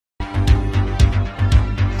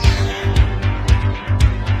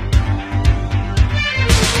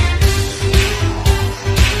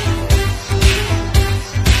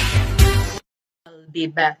be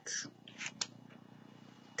back.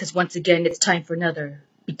 Because once again, it's time for another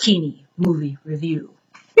bikini movie review.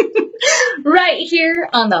 Right here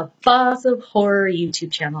on the Boss of Horror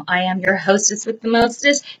YouTube channel. I am your hostess with the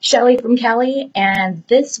mostest, Shelly from Cali, and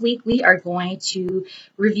this week we are going to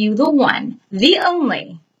review the one, the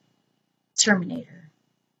only, Terminator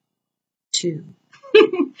 2.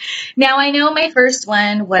 Now, I know my first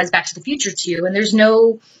one was Back to the Future 2, and there's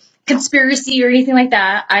no conspiracy or anything like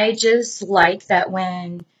that. I just like that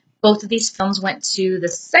when both of these films went to the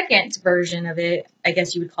second version of it, I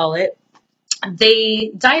guess you would call it,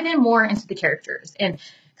 they dive in more into the characters and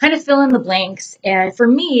kind of fill in the blanks. And for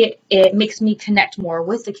me, it makes me connect more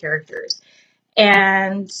with the characters.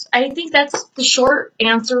 And I think that's the short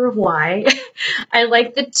answer of why I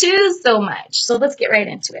like the two so much. So let's get right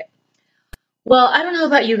into it. Well, I don't know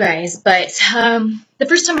about you guys, but the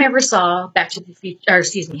first time I ever saw Back to the Future, or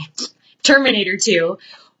excuse me, Terminator 2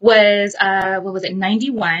 was,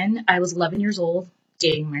 91? I was 11 years old,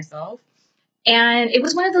 dating myself. And it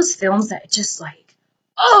was one of those films that just like,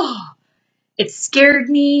 it scared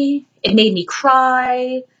me. It made me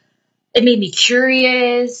cry. It made me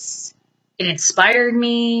curious. It inspired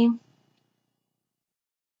me.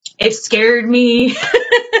 It scared me.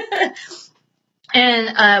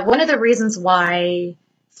 And one of the reasons why,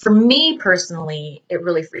 for me personally, it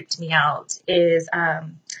really freaked me out is,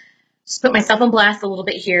 just put myself on blast a little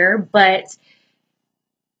bit here, but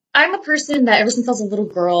I'm a person that ever since I was a little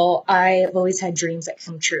girl, I've always had dreams that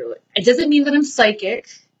come true. It doesn't mean that I'm psychic.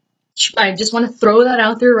 I just want to throw that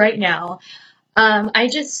out there right now. I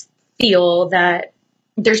just feel that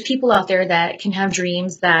there's people out there that can have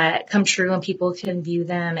dreams that come true and people can view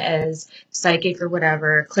them as psychic or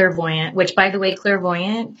whatever, clairvoyant, which, by the way,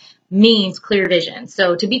 clairvoyant means clear vision.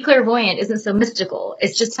 So to be clairvoyant isn't so mystical.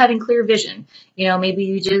 It's just having clear vision. You know, maybe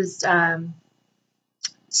you just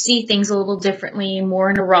see things a little differently, more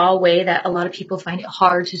in a raw way that a lot of people find it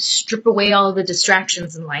hard to strip away all of the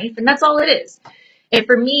distractions in life. And that's all it is. And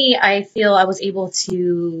for me, I feel I was able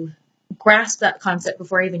to grasp that concept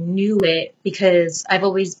before I even knew it because I've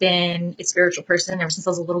always been a spiritual person ever since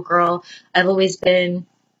I was a little girl. I've always been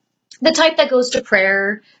the type that goes to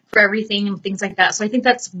prayer for everything and things like that. So I think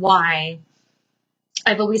that's why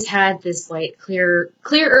I've always had this like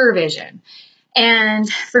clearer vision. And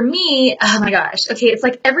for me, oh my gosh, okay, it's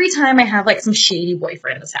like every time I have like some shady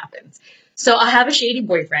boyfriend, this happens. So I'll have a shady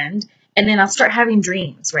boyfriend and then I'll start having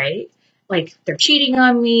dreams, right? Like they're cheating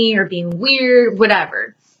on me or being weird,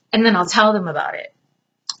 whatever. And then I'll tell them about it.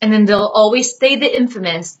 And then they'll always say the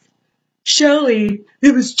infamous, Shelly,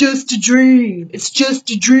 it was just a dream. It's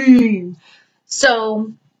just a dream.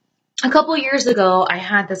 So a couple years ago, I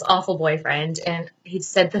had this awful boyfriend and he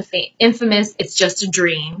said the infamous, it's just a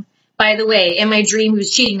dream. By the way, in my dream, he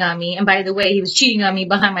was cheating on me. And by the way, he was cheating on me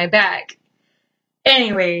behind my back.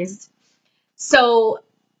 Anyways, so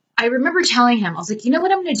I remember telling him, I was like, you know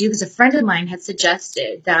what I'm going to do? Because a friend of mine had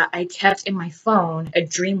suggested that I kept in my phone a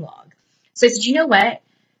dream log. So I said, you know what?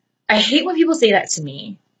 I hate when people say that to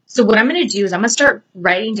me. So what I'm going to do is I'm going to start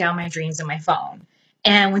writing down my dreams in my phone.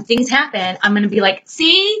 And when things happen, I'm going to be like,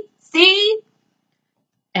 see?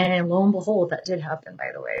 And lo and behold, that did happen,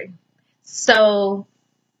 by the way. So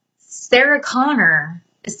Sarah Connor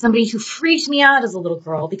is somebody who freaked me out as a little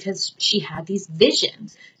girl because she had these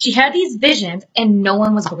visions. She had these visions and no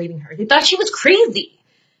one was believing her. They thought she was crazy.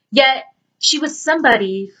 Yet she was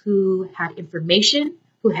somebody who had information,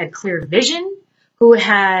 who had clear vision, who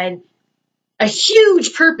had a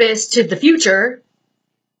huge purpose to the future,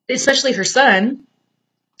 especially her son.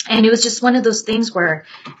 And it was just one of those things where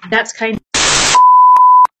that's kind of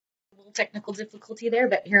a little technical difficulty there,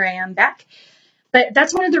 but here I am back. But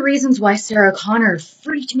that's one of the reasons why Sarah Connor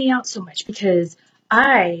freaked me out so much because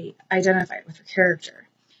I identified with her character.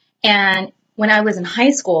 And when I was in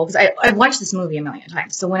high school, because I've watched this movie a million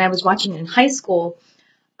times, so when I was watching it in high school,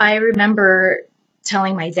 I remember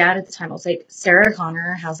telling my dad at the time, I was like, Sarah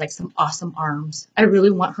Connor has like some awesome arms. I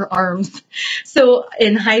really want her arms. So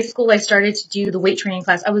in high school, I started to do the weight training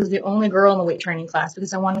class. I was the only girl in the weight training class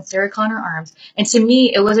because I wanted Sarah Connor arms. And to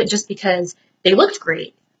me, it wasn't just because they looked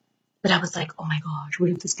great. But I was like, oh my gosh, what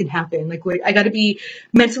if this could happen? Like, I got to be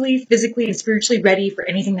mentally, physically, and spiritually ready for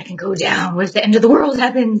anything that can go down. What if the end of the world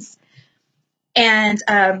happens? And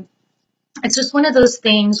it's just one of those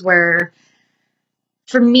things where,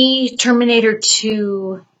 for me, Terminator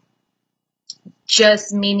 2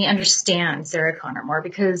 just made me understand Sarah Connor more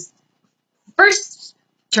because first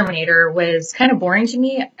Terminator was kind of boring to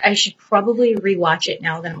me. I should probably rewatch it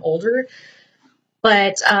now that I'm older.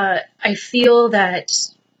 But I feel that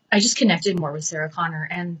I just connected more with Sarah Connor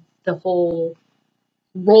and the whole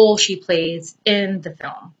role she plays in the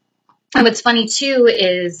film. And what's funny too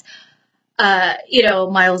is,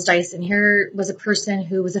 Miles Dyson here was a person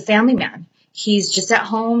who was a family man. He's just at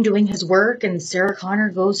home doing his work, and Sarah Connor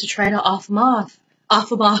goes to try to off him off.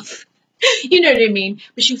 You know what I mean?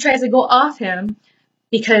 But she tries to go off him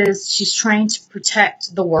because she's trying to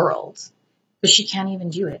protect the world. But she can't even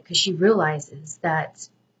do it because she realizes that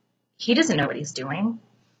he doesn't know what he's doing.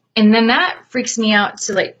 And then that freaks me out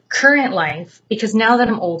to like current life, because now that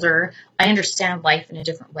I'm older, I understand life in a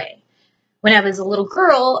different way. When I was a little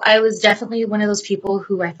girl, I was definitely one of those people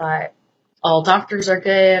who I thought all doctors are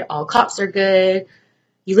good, all cops are good.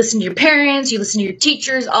 You listen to your parents, you listen to your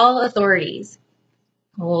teachers, all authorities.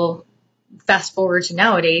 Well, fast forward to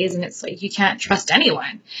nowadays, and it's like you can't trust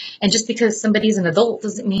anyone. And just because somebody's an adult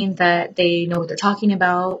doesn't mean that they know what they're talking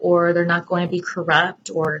about, or they're not going to be corrupt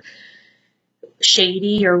or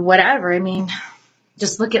shady or whatever. I mean,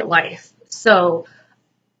 just look at life. So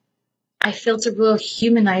I feel it's a real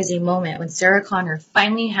humanizing moment when Sarah Connor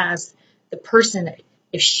finally has the person that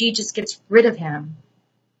if she just gets rid of him,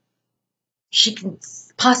 she can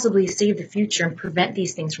possibly save the future and prevent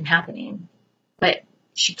these things from happening. But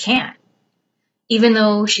she can't. Even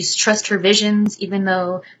though she's trust her visions, even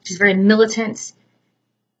though she's very militant,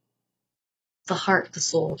 the heart, the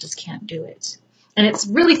soul just can't do it. And it's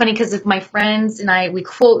really funny because if my friends and I, we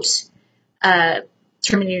quote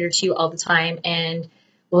Terminator 2 all the time, and it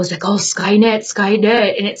was like, oh, Skynet,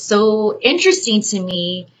 Skynet. And it's so interesting to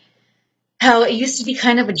me how it used to be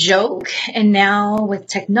kind of a joke, and now with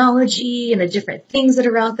technology and the different things that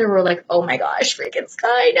are out there, we're like, oh my gosh, freaking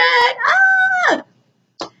Skynet. Ah!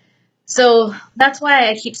 So that's why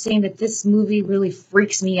I keep saying that this movie really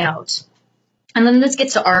freaks me out. And then let's get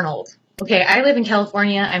to Arnold. Okay, I live in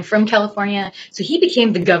California. I'm from California. So he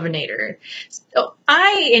became the governor. So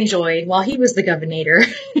I enjoyed, while he was the governor,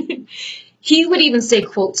 he would even say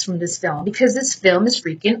quotes from this film because this film is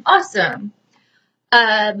freaking awesome.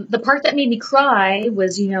 The part that made me cry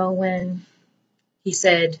was, when he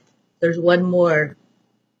said, there's one more.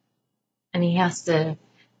 And he has to,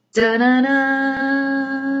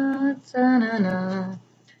 da-na-na, da-na-na.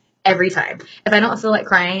 Every time. If I don't feel like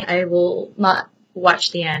crying, I will not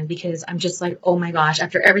watch the end because I'm just like, oh my gosh,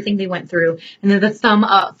 after everything they went through. And then the thumb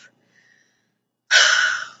up.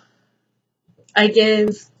 I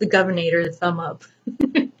give the governor the thumb up.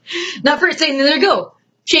 Not for saying, there you go.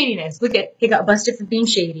 Shadiness. Look at, he got busted for being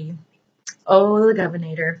shady. Oh, the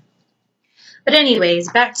governor. But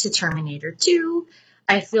anyways, back to Terminator 2.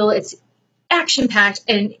 I feel it's action-packed.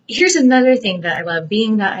 And here's another thing that I love,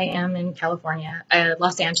 being that I am in California,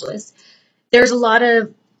 Los Angeles. There's a lot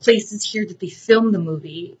of places here that they film the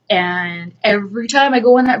movie. And every time I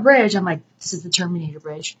go on that bridge, I'm like, this is the Terminator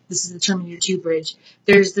bridge. This is the Terminator 2 bridge.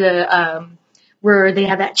 There's the, where they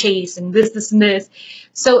have that chase and this and this.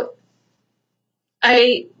 So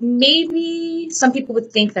maybe some people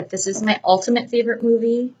would think that this is my ultimate favorite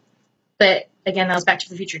movie, but again, that was Back to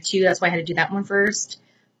the Future 2. That's why I had to do that one first.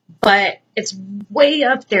 But it's way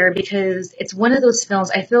up there because it's one of those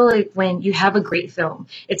films. I feel like when you have a great film,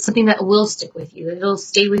 it's something that will stick with you. It'll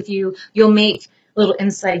stay with you. You'll make little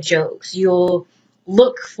inside jokes. You'll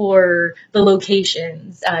look for the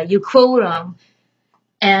locations. You quote them.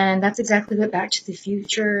 And that's exactly what Back to the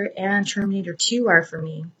Future and Terminator 2 are for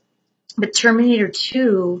me. But Terminator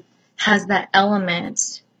 2 has that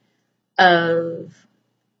element of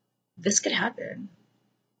this could happen.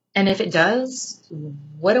 And if it does,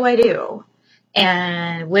 what do I do?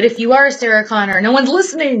 And what if you are Sarah Connor? No one's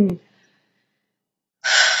listening.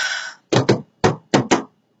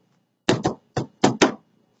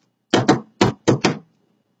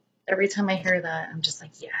 Every time I hear that, I'm just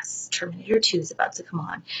like, yes, Terminator 2 is about to come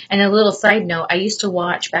on. And a little side note, I used to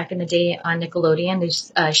watch back in the day on Nickelodeon,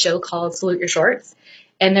 this show called Salute Your Shorts.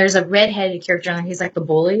 And there's a redheaded character on there. He's like the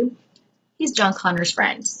bully. He's John Connor's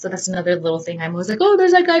friend. So that's another little thing. I'm always like, oh,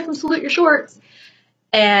 there's that guy from Salute Your Shorts.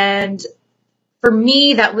 And for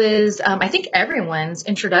me, that was, I think, everyone's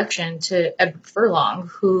introduction to Ed Furlong,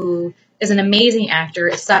 who is an amazing actor.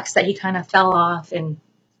 It sucks that he kind of fell off, and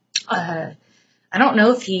I don't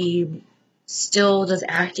know if he still does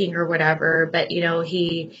acting or whatever, but,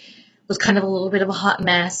 he was kind of a little bit of a hot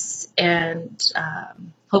mess, and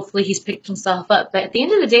hopefully he's picked himself up. But at the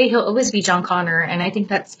end of the day, he'll always be John Connor, and I think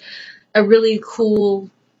that's a really cool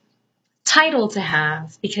title to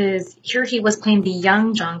have, because here he was playing the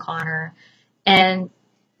young John Connor and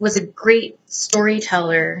was a great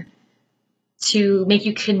storyteller to make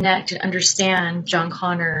you connect and understand John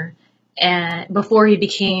Connor, and before he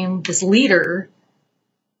became this leader,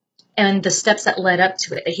 and the steps that led up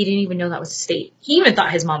to it, that he didn't even know that was a state. He even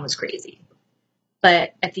thought his mom was crazy.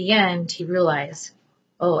 But at the end, he realized,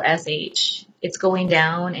 Oh, SH. It's going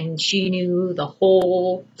down, and she knew the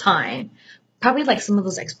whole time. Probably like some of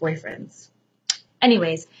those ex-boyfriends.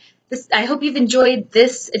 Anyways, I hope you've enjoyed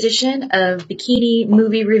this edition of Bikini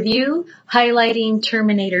Movie Review highlighting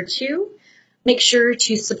Terminator 2. Make sure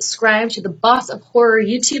to subscribe to the Boss of Horror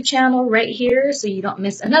YouTube channel right here so you don't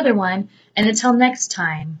miss another one. And until next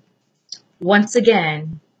time, once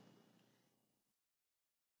again,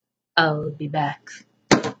 I'll be back.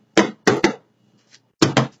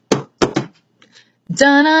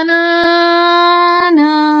 Da na na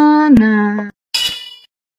na na.